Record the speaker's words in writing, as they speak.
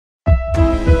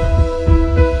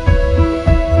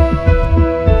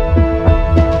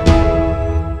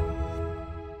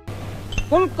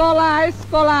Ice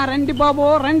cola రండి బాబు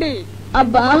రండి.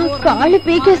 అబ్బా కాళ్ళు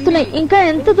పీకేస్తున్నాయి, ఇంకా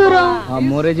ఎంత దూరం?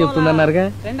 అమ్మోరే చెప్తుందన్నారుగా,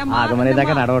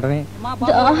 ఆగమనేదాకా నడవటమే.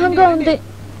 దాహంగా ఉంది.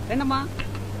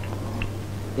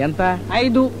 ఎంత?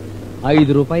 5.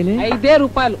 5 రూపాయలే? 5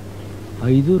 రూపాయలు.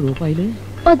 5 రూపాయలే?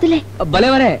 వద్దులే.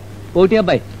 భలేవరే ఓటి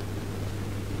అబ్బాయి.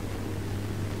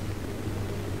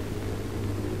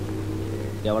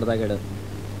 ఎవరు తాగాడు?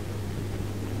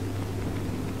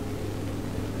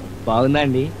 బాగుందా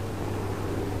అండి?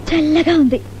 చల్లగా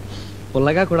ఉంది.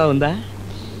 పుల్లగా కూడా ఉందా?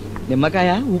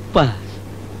 నిమ్మకాయ, ఉప్పా?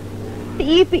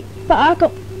 తీపి,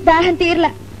 పాకం. దాహం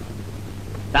తీరలా.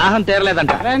 దాహం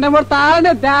తీరలేదంట. 2-3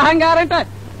 తాగండి, దాహం గారంటే.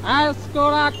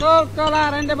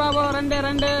 రండి బాబు రండి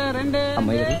రండి రండి.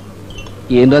 అమ్మాయి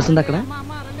ఏం రాసింది అక్కడ?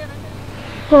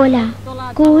 కోలా,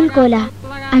 కూల్ కోలా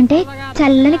అంటే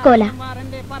చల్లని కోలా.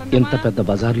 ఇంత పెద్ద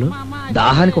బజార్లో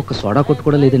దాహానికి ఒక్క సోడా కొట్టు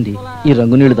కూడా లేదండి, ఈ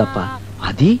రంగు నీళ్లు తప్ప.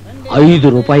 అది 5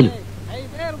 రూపాయలు.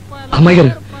 అమ్మాయి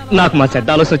గారు, నాకు మా చెడ్డ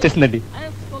ఆలోచన వచ్చేసిందండి.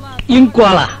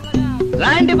 ఇంకోలా.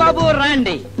 రాండి బాబు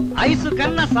రాండి, ఐసు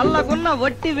కన్నా సల్లగున్న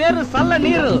వట్టి వేరు సల్ల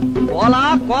నీరు. కోలా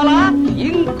కోలా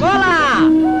ఇంకోలా.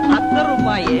 10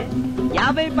 రూపాయే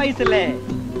 50 పైసలే.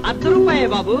 10 రూపాయే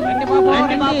బాబు. రండి బాబు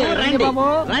రండి.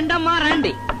 రండమ్మా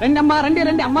రండి. రండమ్మా రండి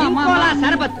రండి. అమ్మా ఇంకోలా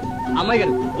సరబత్. అమ్మాయి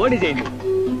గారు ఓడి చేయండి.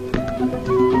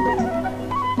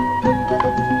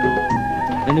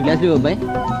 2 గ్లాసులు అబ్బాయి.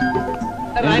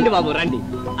 రండి బాబు రండి.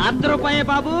 10 రూపాయే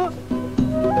బాబు.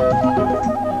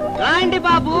 రాండి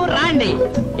బాబు రాండి.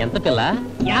 ఎంత పిల్ల?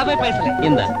 50 పైసలే.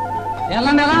 ఇందా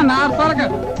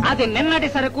అది నిన్నటి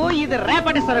సరుకు, ఇది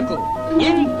రేపటి సరుకు.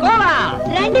 ఇంకోలా.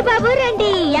 రండి బాబు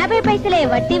రండి, 50 పైసలే.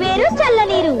 వట్టి వేరు చల్ల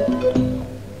నీరు.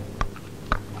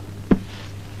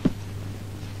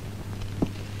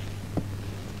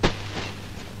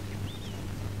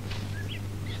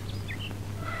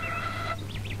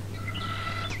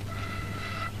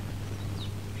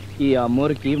 ఈ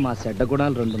అమ్మోరికి మా చెడ్డ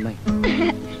గుణాలు 2 ఉన్నాయి.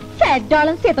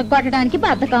 చెడ్డోళం సితగొట్టడానికి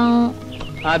బద్ధకం.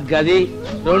 ఆ గది.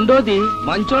 రెండోది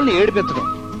మంచోళ్ళని ఏడిపెత్తడం.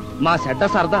 మా చెడ్డ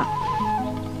సరదా.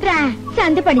 రా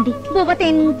సంది పడింది, బువ్వ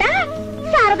తింటా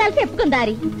సరదాలు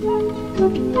చెప్పుకుందారి.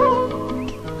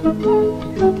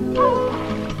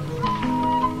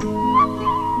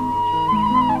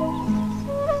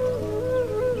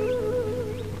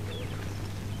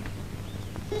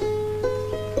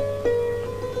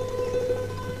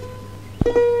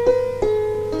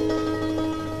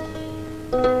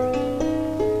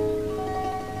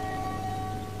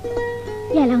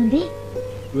 ఎలా ఉంది?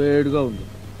 వేడిగా ఉంది.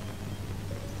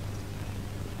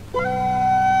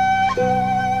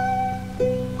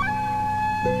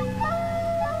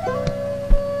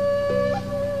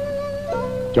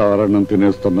 చారణం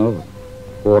తినేస్తున్నావు,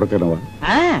 కూర తినవా?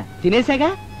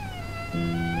 తినేసాగా.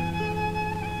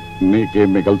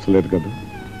 నీకేం మిగల్చలేదు కదా.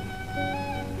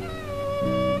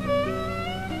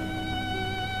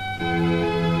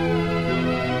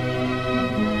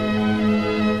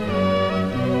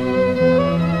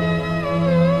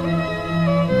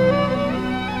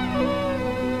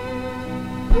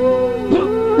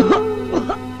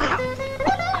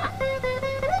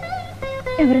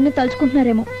 ఎవరైనా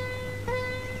తలుచుకుంటున్నారేమో.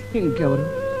 ఇంకెవరు?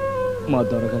 మా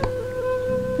దొరగారు.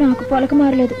 నాకు పలక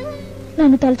మారలేదు,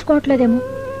 నన్ను తలుచుకోవట్లేదేమో.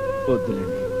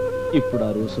 వద్దులేండి, ఇప్పుడు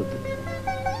ఆ రోజు వద్దు.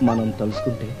 మనం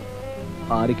తలుసుకుంటే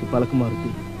ఆరికి పలక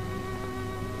మారుతుంది,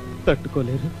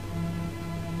 తట్టుకోలేరు.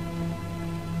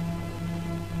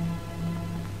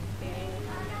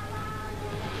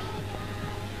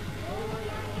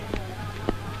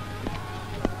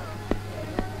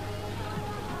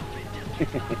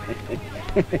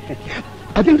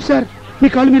 అదేంటి సార్, మీ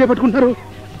కాళ్ళు మీరే పట్టుకుంటారు?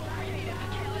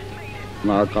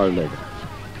 నా కాళ్ళే,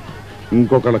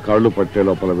 ఇంకొకళ్ళ కాళ్ళు పట్టే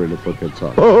లోపల వెళ్ళిపోతే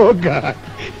చాలు.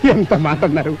 ఎంత మాట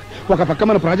అన్నారు. ఒక పక్క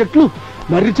మన ప్రాజెక్టులు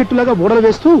మర్రి చెట్టులాగా ఊడలు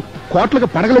వేస్తూ కోట్లకు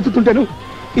పడగలెత్తుతుంటాను.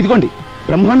 ఇదిగోండి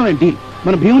బ్రహ్మాండం ఏంటి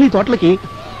మన భీముని తోటలకి.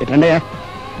 ఎట్లండయా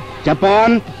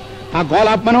జపాన్ ఆ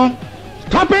గోలాత్మను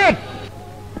స్టాప్ ఇట్.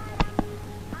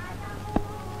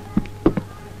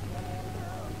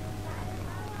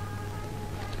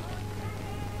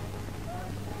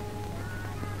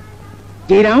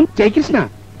 జయరామ్, జయకృష్ణ,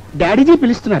 డాడీజీ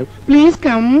పిలుస్తున్నారు, ప్లీజ్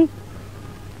కమ్.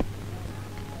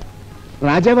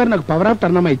 రాజావారు నాకు పవర్ ఆఫ్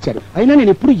టర్నమా ఇచ్చారు, అయినా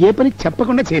నేను ఎప్పుడు ఏ పని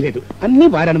చెప్పకుండా చేయలేదు. అన్ని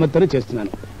వారి అనుమతితోనే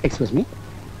చేస్తున్నాను. Excuse me.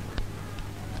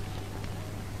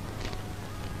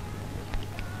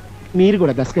 మీరు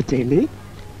కూడా దస్కత్ చేయండి.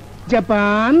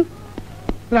 జపాన్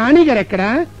రాణి గారు ఎక్కడా?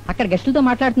 అక్కడ గెస్టులతో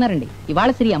మాట్లాడుతున్నారండి.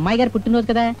 ఇవాళ శ్రీ అమ్మాయి గారు పుట్టినరోజు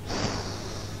కదా.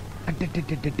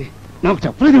 నాకు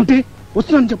చెప్పలేదు ఏమిటి?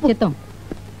 వస్తున్నాను చెప్పు. చెప్తాం.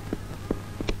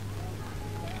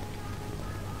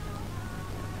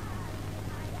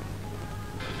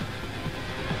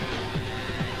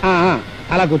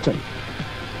 అలా కూర్చోండి.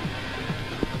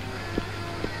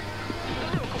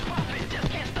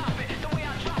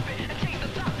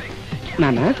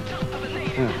 నాన్న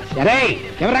సరే,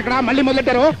 ఎవరక్కడ మళ్ళీ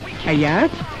మొదలెట్టారు? అయ్యా,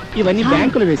 ఇవన్నీ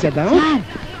బ్యాంకులు వేసేద్దాం.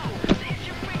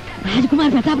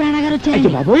 రాజకుమార్ ప్రతాప్ రాణా గారు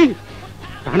అయ్యో బాబోయ్,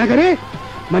 రాణాగారే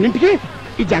మన ఇంటికి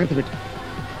ఈ జాగ్రత్త పెట్టు.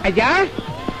 అయ్యా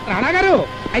రాణాగారు,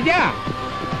 అయ్యా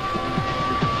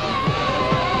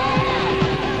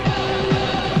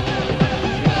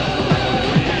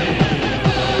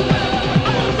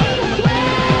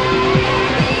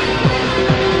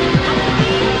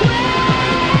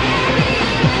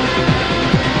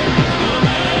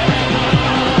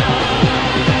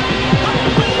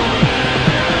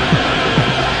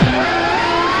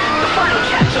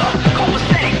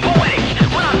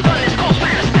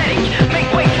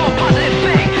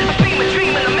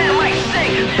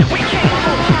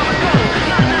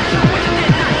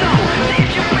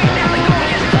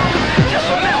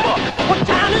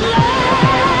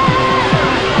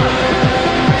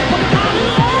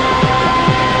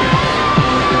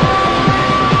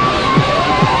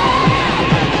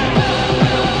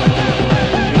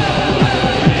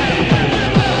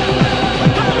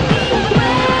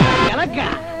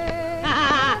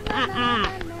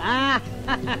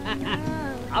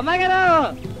అమ్మాయి గారు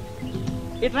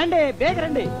ఇట్రండి, బేగ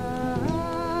రండి.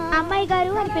 అమ్మాయి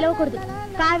గారు అని పిలవకూడదు,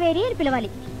 కావేరి అని పిలవాలి.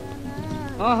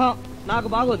 ఓహో, నాకు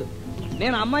బాగోదు.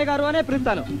 నేను అమ్మాయి గారు అనే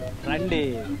పిలుస్తాను. రండి.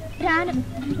 రాను.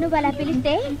 నువ్వు అలా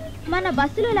పిలిస్తే మన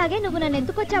బస్సులో లాగే నువ్వు నన్ను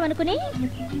ఎందుకొచ్చావనుకుని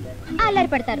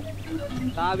అల్లరి పడతారు.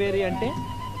 కావేరి అంటే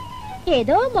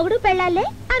ఏదో మొగుడు పెళ్ళాలే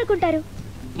అనుకుంటారు.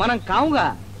 మనం కాముగా.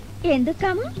 ఎందుకు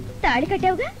కాము? తాళి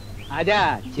కట్టావుగా. అదా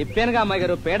చెప్పానుగా అమ్మాయి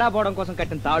గారు, పేడా పోవడం కోసం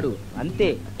కట్టిన తాడు అంతే.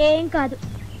 ఏం కాదు,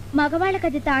 మగవాళ్ళకి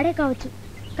అది తాడే కావచ్చు,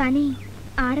 కానీ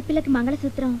ఆడపిల్లకి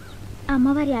మంగళసూత్రం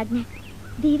అమ్మవారి ఆజ్ఞ,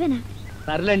 దీవెన.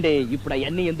 సర్లేండి, ఇప్పుడు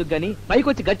అవన్నీ ఎందుకు గాని పైకి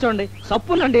వచ్చి గచ్చోండి.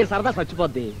 సప్పులండి, సరదా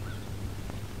చచ్చిపోద్ది.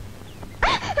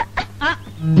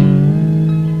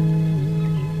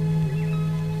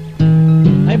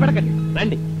 భయపడకండి,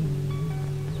 రండి.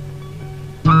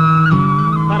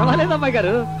 పర్వాలేదు అమ్మాయి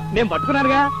గారు, నేను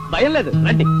పట్టుకున్నానుగా, భయం లేదు.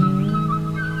 రండి.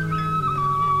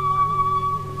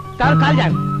 కాలు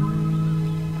జాగ్రత్త.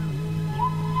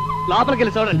 లోపలికి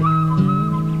వెళ్ళి చూడండి.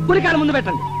 కుడికాలు ముందు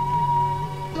పెట్టండి.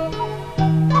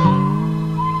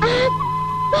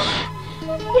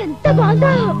 ఎంత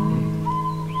బాగుందో!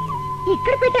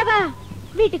 ఇక్కడ పెట్టావా?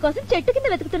 వీటి కోసం చెట్టు కింద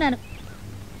వెతుకుతున్నాను.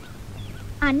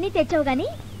 అన్ని తెచ్చావు గాని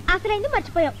అసలైంది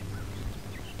మర్చిపోయావు.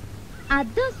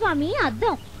 అద్దం స్వామి,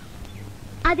 అద్దం.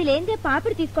 అది లేదే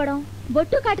పాపిడి తీసుకోవడం,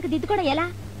 బొట్టు కాటుకు దిద్దుకోవడం ఎలా?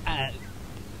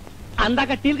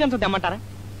 అందాక టీల్ కన్స్ తెమ్మంటారా?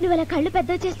 నువ్వు అలా కళ్ళు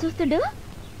పెద్ద చేసి చూస్తుండు,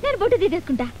 నేను బొట్టు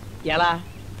దిద్దేసుకుంటా. ఎలా?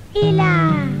 ఇలా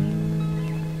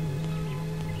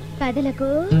కదలకు,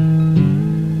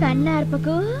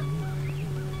 కన్నార్పకు,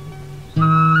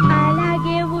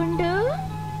 అలాగే ఉండు.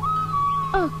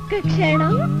 ఒక్క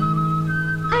క్షణం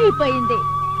అయిపోయింది.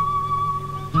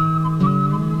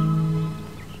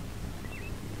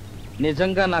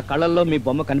 నిజంగా నా కళ్ళల్లో మీ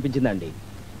బొమ్మ కనిపించిందండి.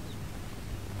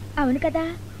 అవును కదా.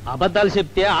 అబద్ధాలు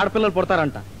చెప్తే ఆడపిల్లలు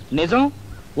పుడతారంట. నిజం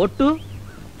ఒట్టు.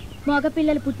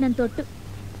 మగపిల్లలు పుట్టినంత ఒట్టు.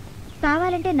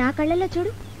 కావాలంటే నా కళ్ళల్లో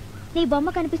చూడు, నీ బొమ్మ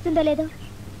కనిపిస్తుందో లేదో.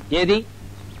 ఏది?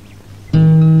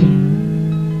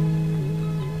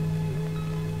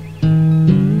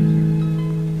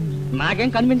 నాకేం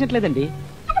కనిపించట్లేదండి.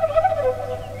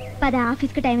 పద,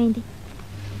 ఆఫీస్కి టైం అయింది.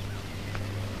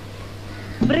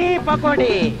 ఫ్రీ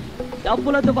పకోడీ.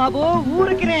 డబ్బులొద్దు బాబు,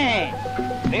 ఊరికినే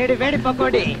వేడి వేడి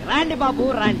పకోడీ. రాండి బాబు,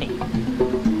 రాండి.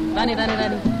 రాని రాని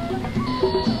రాని.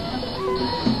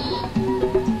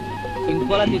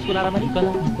 ఇంకోలా తీసుకున్నారా మరి?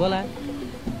 ఇంకోలా.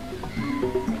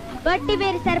 వట్టి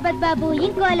వేరు సర్బత్ బాబు,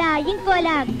 ఇంకోలా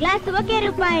ఇంకోలా. గ్లాస్ ఒకే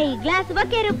రూపాయి, గ్లాస్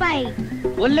ఒకే రూపాయి.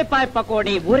 ఉల్లిపాయ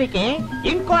పకోడీ ఊరికే,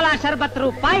 ఇంకోలా షర్బత్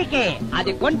రూపాయికే.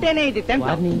 అది కొంటేనే ఇది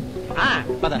తింటాం.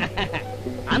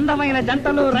 అందమైన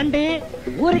జంటలు రండి,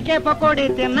 ఊరికే పకోడీ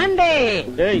తినండి.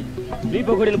 నీ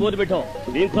పకోడీని బోధ పెట్టావు,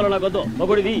 దీంట్లో నాకొద్దు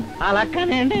పకోడీది. ఆ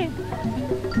లక్కనే అండి.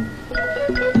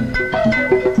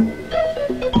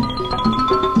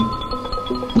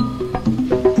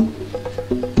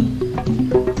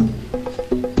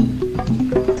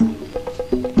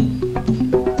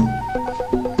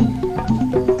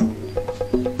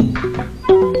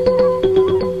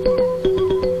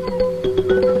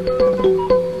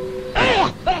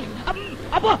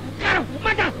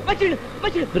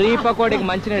 ఫ్రీ పకోడీకి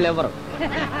మంచినీళ్ళు ఎవరు?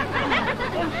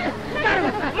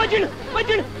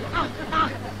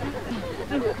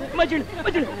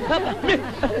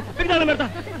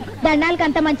 దండాలకు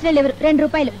అంత మంచినీళ్ళు ఎవరు? 2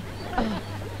 రూపాయలు.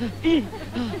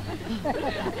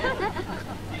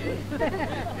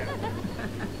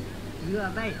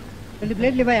 2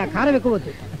 ప్లేట్లు ఇవ్వయా, కారం ఎక్కువ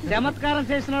వద్దు. చమత్కారం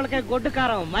చేసిన వాళ్ళకే గొడ్డు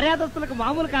కారం, మర్యాదస్తులకు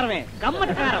మామూలు కారమే,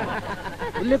 గమ్మటి కారం.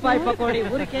 ఉల్లిపాయ పకోడీ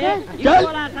ఊరికే,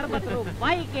 ఇంకోలా సర్బత్తులు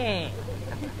పైకే.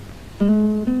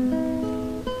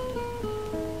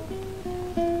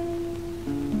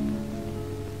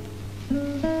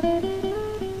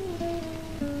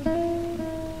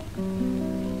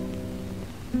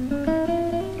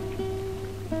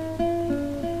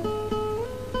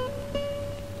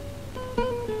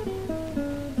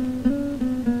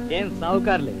 ఏం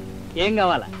సావుకారులే, ఏం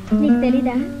కావాలా? నీకు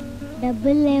తెలీదా?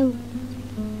 డబ్బులు లేవు.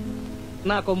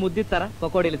 నాకు ముద్దిస్తారా?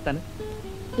 పకోడీలు ఇస్తాను.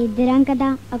 ఇద్దరం కదా,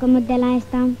 ఒక ముద్ద ఎలా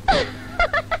ఇస్తాం?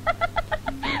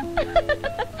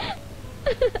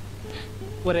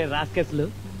 ఒరే రాస్కెస్లు,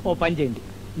 ఓ పని చేయండి,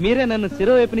 మీరే నన్ను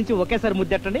శిరో వైపు నుంచి ఒకేసారి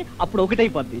ముద్దెట్టండి, అప్పుడు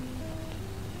ఒకటైపోద్ది.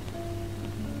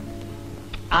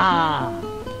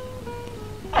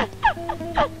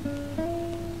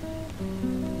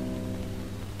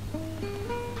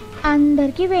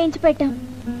 అందరికి వేయించి పెట్టాం,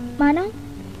 మనం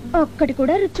ఒక్కటి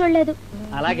కూడా రుచి చూడలేదు.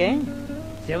 అలాగే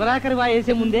శివరాకరి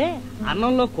వేసే ముందే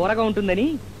అన్నంలో కూరగా ఉంటుందని.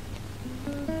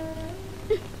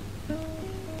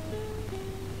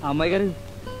 అమ్మాయి గారు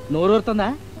నోరూరుతుందా?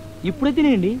 ఇప్పుడే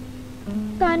తినేయండి.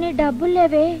 కానీ డబ్బులు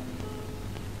లేవే.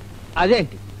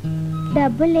 అదేంటి?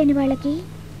 డబ్బులు లేని వాళ్ళకి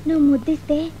నువ్వు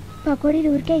ముద్దిస్తే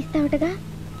పకోడీలు ఊరికే ఇస్తావుటగా.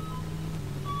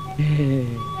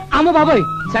 అమ్మ బాబాయ్,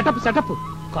 సెటప్ సెటప్,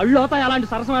 కళ్ళు అవుతాయి అలాంటి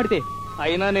సరసం ఆడితే.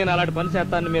 అయినా నేను అలాంటి పని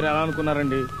చేస్తానని మీరు ఎలా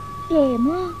అనుకున్నారండి?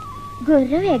 ఏమో,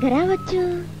 గుర్రం ఎగరావచ్చు.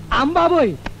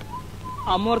 అమ్మాబోయ్,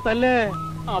 అమ్మోరు తల్లే,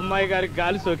 అమ్మాయి గారికి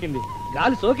గాలి సోకింది,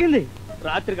 గాలి సోకింది.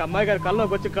 రాత్రికి అమ్మాయి గారి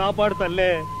కల్లోకి వచ్చి కాపాడు తల్లే,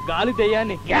 గాలి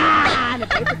తెయ్యాన్ని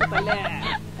తల్లే.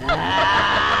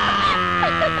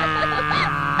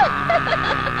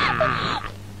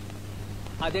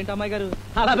 అదేంటి అమ్మాయి గారు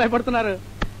అలా భయపడుతున్నారు?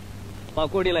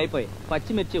 పకోడీలు అయిపోయి,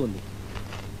 పచ్చిమిర్చి ఉంది.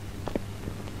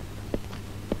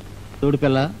 చూడు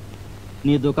పిల్ల,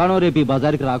 నీ దుకాణం రేపు ఈ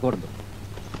బజార్కి రాకూడదు.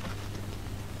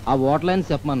 ఆ ఓట్లైన్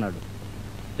చెప్పమన్నాడు.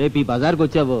 రేపు ఈ బజార్కి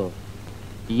వచ్చావో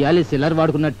ఇవాళ సిల్లర్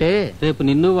వాడుకున్నట్టే రేపు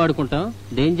నిన్ను వాడుకుంటాం.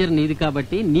 డేంజర్ నీది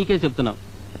కాబట్టి నీకే చెప్తున్నాం.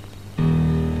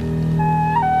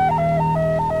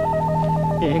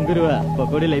 ఏం గురువా,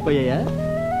 పకోడీలు అయిపోయాయా?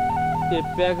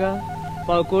 చెప్పాగా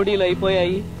పకోడీలు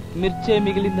అయిపోయాయి, మిర్చే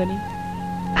మిగిలిందని.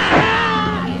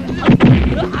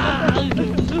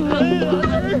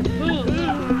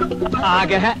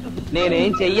 ఆగే,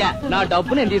 నేనేం చెయ్యా, నా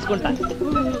డబ్బు నేను తీసుకుంటా.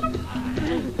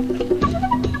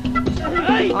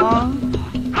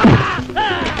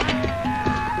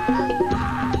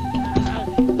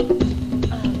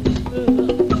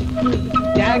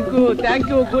 Thank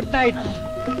you, good night.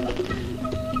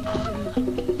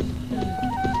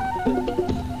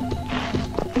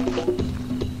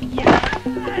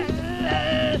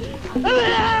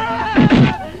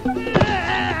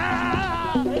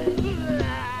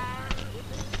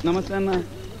 నమస్తే అన్న.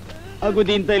 అగు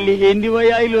దీని తల్లి ఏంది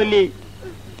పోయాయిలు వెళ్ళి,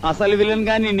 అసలు విలన్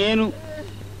గాని నేను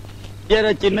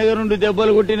జర చిన్నగా 2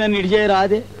 దెబ్బలు కొట్టి నన్ను ఇడిచే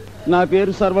రాదే. నా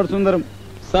పేరు సర్వర్ సుందరం.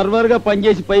 సర్వర్ గా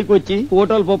పనిచేసి పైకి వచ్చి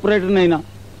హోటల్ ప్రొపరేటర్ అయినా.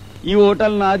 ఈ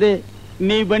హోటల్ నాదే.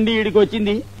 నీ బండి ఈడికి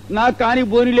వచ్చింది, నాకు కాని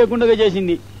బోని లేకుండా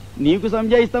చేసింది. నీకు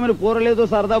సంజాయిస్తామని పూరలేదో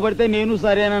సరదా పడితే నేను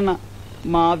సరేనన్నా.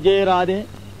 మాఫ్ చేయ రాదే.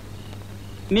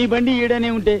 నీ బండి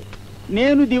ఈడనే ఉంటే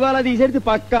నేను దివాలా తీసేది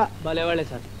పక్క. భలేవాళ్లే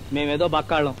సార్, మేమేదో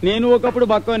బక్కాళ్ళం. నేను ఒకప్పుడు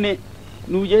బక్కనే.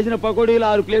 నువ్వు చేసిన పకోడీలు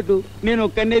 6 ప్లేట్లు నేను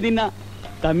ఒక్కనే తిన్నా.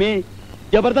 తమ్మి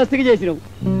జబర్దస్తిగా చేసినావు.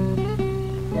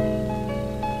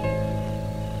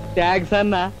 థ్యాంక్స్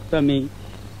అన్న. తమ్మి,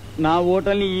 నా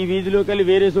హోటల్ని ఈ వీధిలోకి వెళ్ళి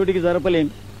వేరే చోటికి జరపలేం.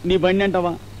 నీ బండి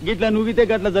అంటావా? గిట్లా నువ్వితే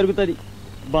గట్లా జరుగుతుంది.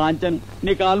 బాంచను,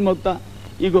 నీ కాలు మొక్తా.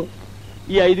 ఇగో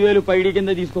ఈ 5,000 పైడి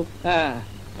కింద తీసుకో.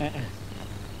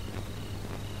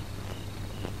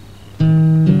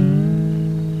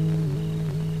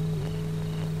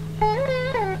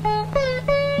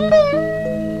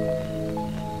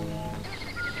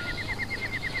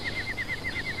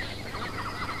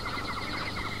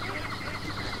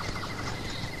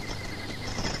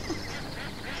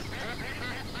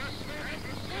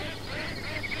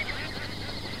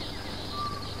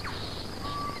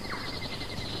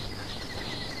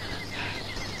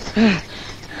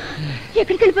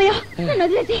 ఎక్కడికి వెళ్ళిపోయా? నన్ను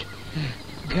వదిలేసి.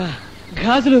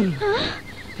 గాజులు.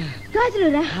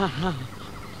 గాజులురా?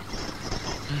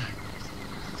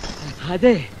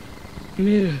 అదే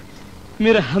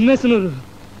మీరు అమ్మేసినారు,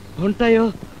 ఉంటాయో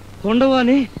ఉండవో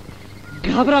అని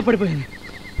గాబరా పడిపోయింది.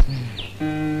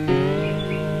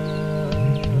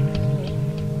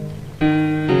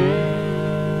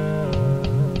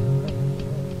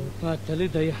 మా తల్లి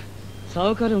దయ్య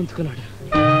సావుకారం ఉంచుకున్నాడు.